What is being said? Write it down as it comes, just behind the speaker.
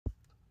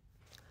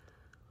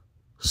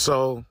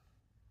So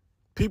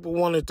people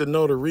wanted to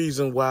know the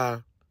reason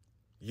why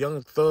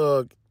Young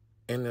Thug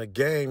and the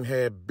Game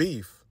had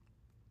beef.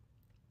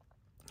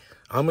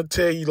 I'm going to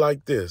tell you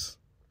like this.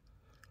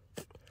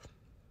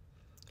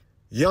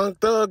 Young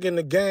Thug and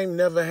the Game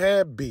never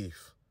had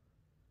beef.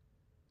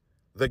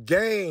 The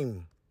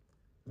Game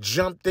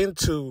jumped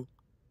into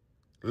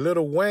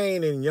Lil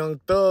Wayne and Young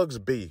Thug's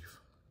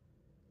beef.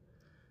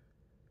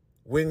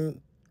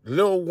 When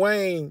Lil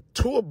Wayne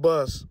tour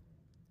bus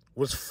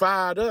was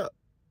fired up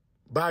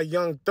by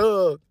Young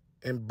Thug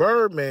and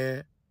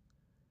Birdman,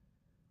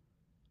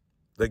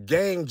 the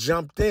Game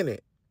jumped in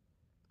it.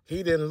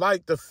 He didn't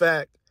like the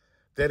fact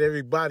that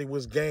everybody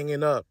was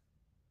ganging up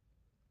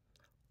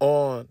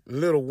on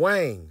Lil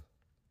Wayne.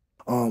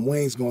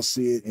 Wayne's gonna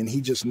see it, and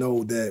he just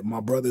know that my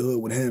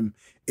brotherhood with him,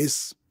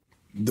 it's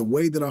the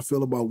way that I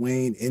feel about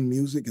Wayne in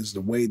music is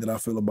the way that I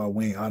feel about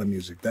Wayne out of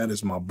music. That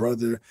is my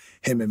brother.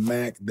 Him and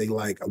Mac,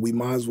 we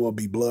might as well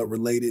be blood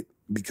related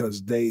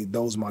because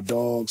those my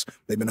dogs.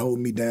 They've been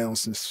holding me down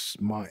since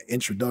my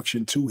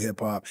introduction to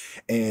hip hop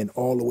and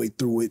all the way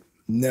through it.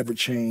 Never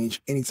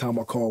change. Anytime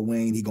I call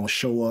Wayne, he gonna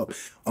show up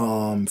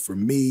for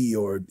me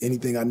or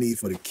anything I need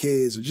for the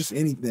kids or just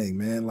anything,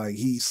 man. Like,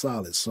 he's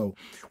solid. So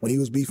when he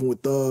was beefing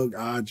with Thug,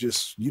 I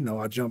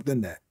jumped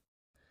in that.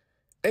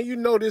 And you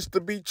know this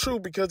to be true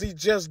because he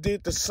just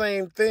did the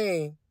same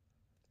thing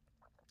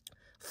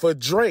for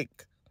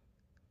Drake.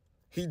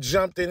 He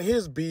jumped in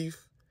his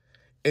beef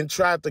and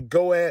tried to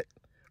go at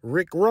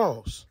Rick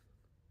Ross.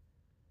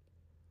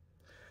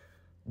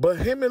 But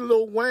him and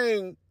Lil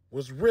Wayne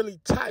was really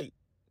tight.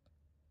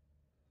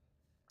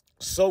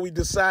 So he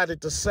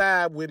decided to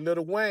side with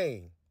Lil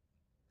Wayne.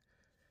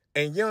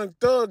 And Young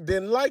Thug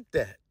didn't like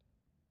that.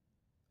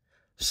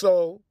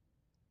 So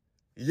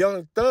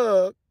Young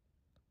Thug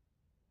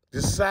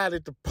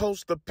decided to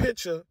post a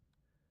picture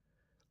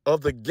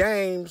of the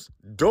Game's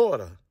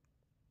daughter,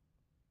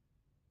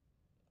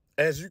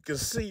 as you can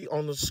see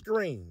on the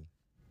screen.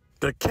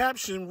 The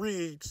caption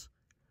reads,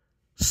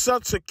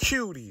 "Such a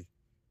cutie.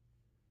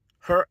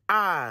 Her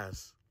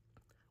eyes.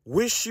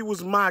 Wish she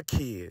was my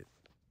kid."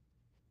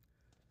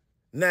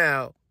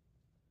 Now,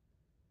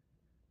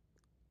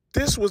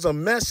 this was a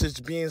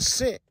message being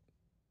sent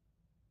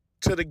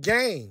to the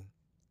Game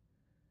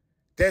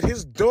that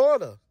his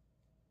daughter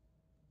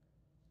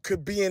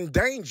could be in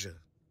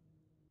danger.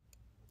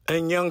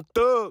 And Young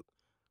Thug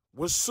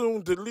would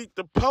soon delete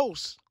the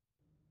post.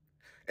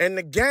 And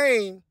the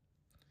Game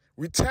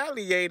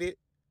retaliated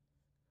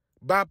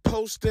by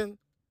posting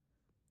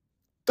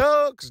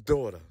Thug's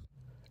daughter.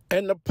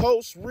 And the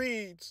post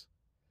reads,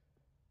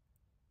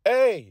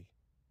 "Hey,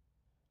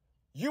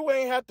 you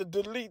ain't have to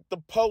delete the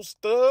post,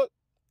 Thug.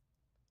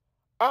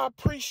 I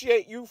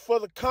appreciate you for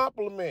the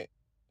compliment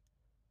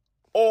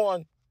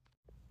on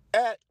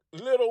at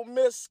Little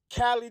Miss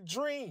Cali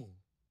Dream.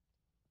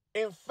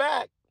 In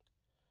fact,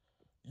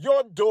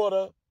 your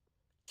daughter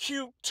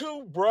cute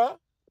too, bruh.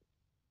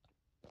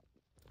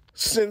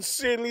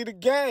 Sincerely, the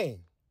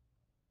Game."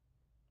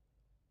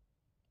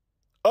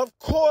 Of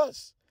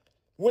course,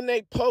 when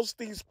they post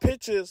these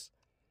pictures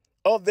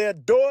of their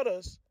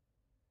daughters,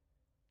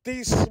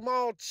 these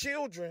small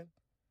children,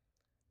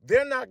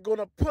 they're not going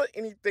to put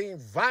anything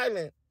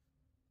violent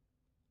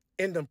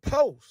in the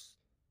post.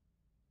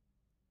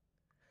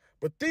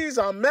 But these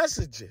are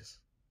messages.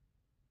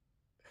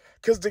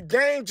 Because the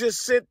Game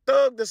just sent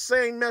Thug the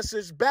same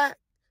message back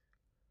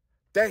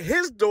that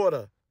his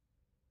daughter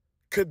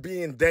could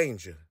be in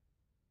danger.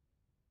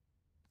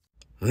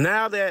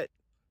 Now that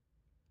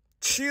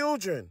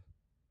children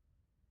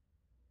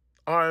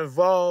are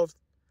involved,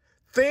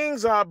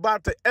 things are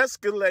about to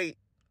escalate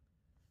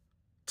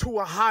to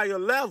a higher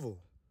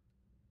level.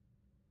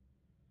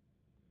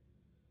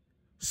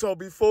 So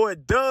before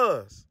it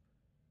does,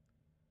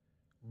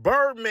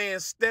 Birdman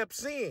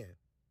steps in.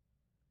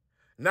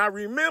 Now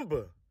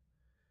remember,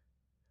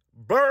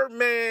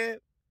 Birdman,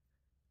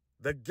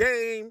 the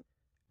Game,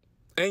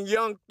 and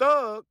Young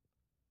Thug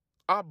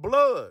are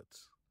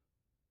bloods.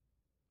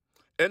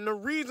 And the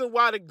reason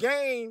why the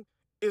Game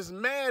is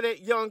mad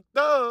at Young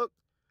Thug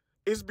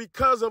is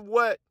because of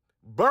what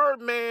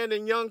Birdman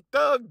and Young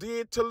Thug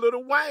did to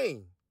Lil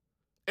Wayne.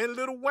 And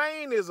Lil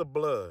Wayne is a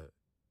blood.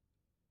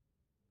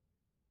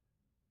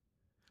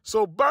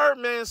 So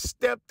Birdman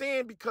stepped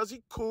in because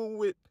he cool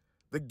with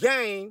the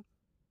Game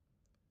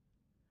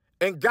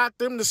and got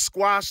them to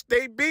squash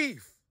their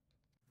beef.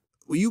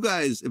 Well, you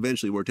guys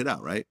eventually worked it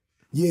out, right?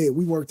 Yeah,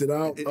 we worked it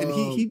out. And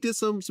he did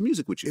some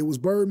music with you. It was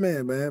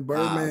Birdman, man.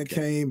 Birdman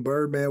came.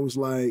 Birdman was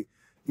like,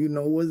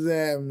 what's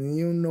happening?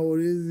 You know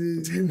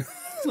this is,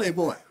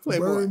 Playboy.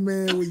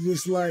 Birdman was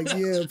just like,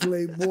 yeah,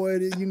 Playboy.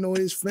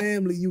 His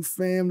family, you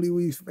family,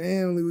 we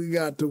family. We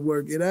got to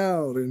work it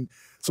out. And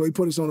so he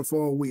put us on the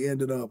phone. We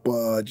ended up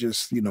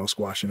just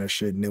squashing that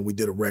shit, and then we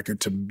did a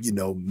record to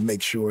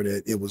make sure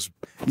that it was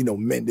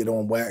mended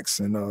on wax.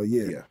 And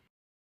yeah.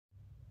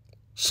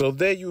 So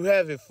there you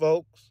have it,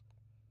 folks.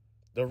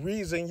 The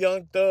reason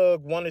Young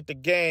Thug wanted the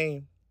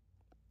Game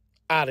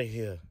out of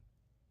here.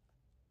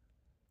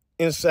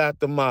 Inside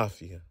the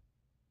Mafia.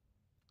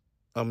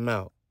 I'm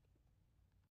out.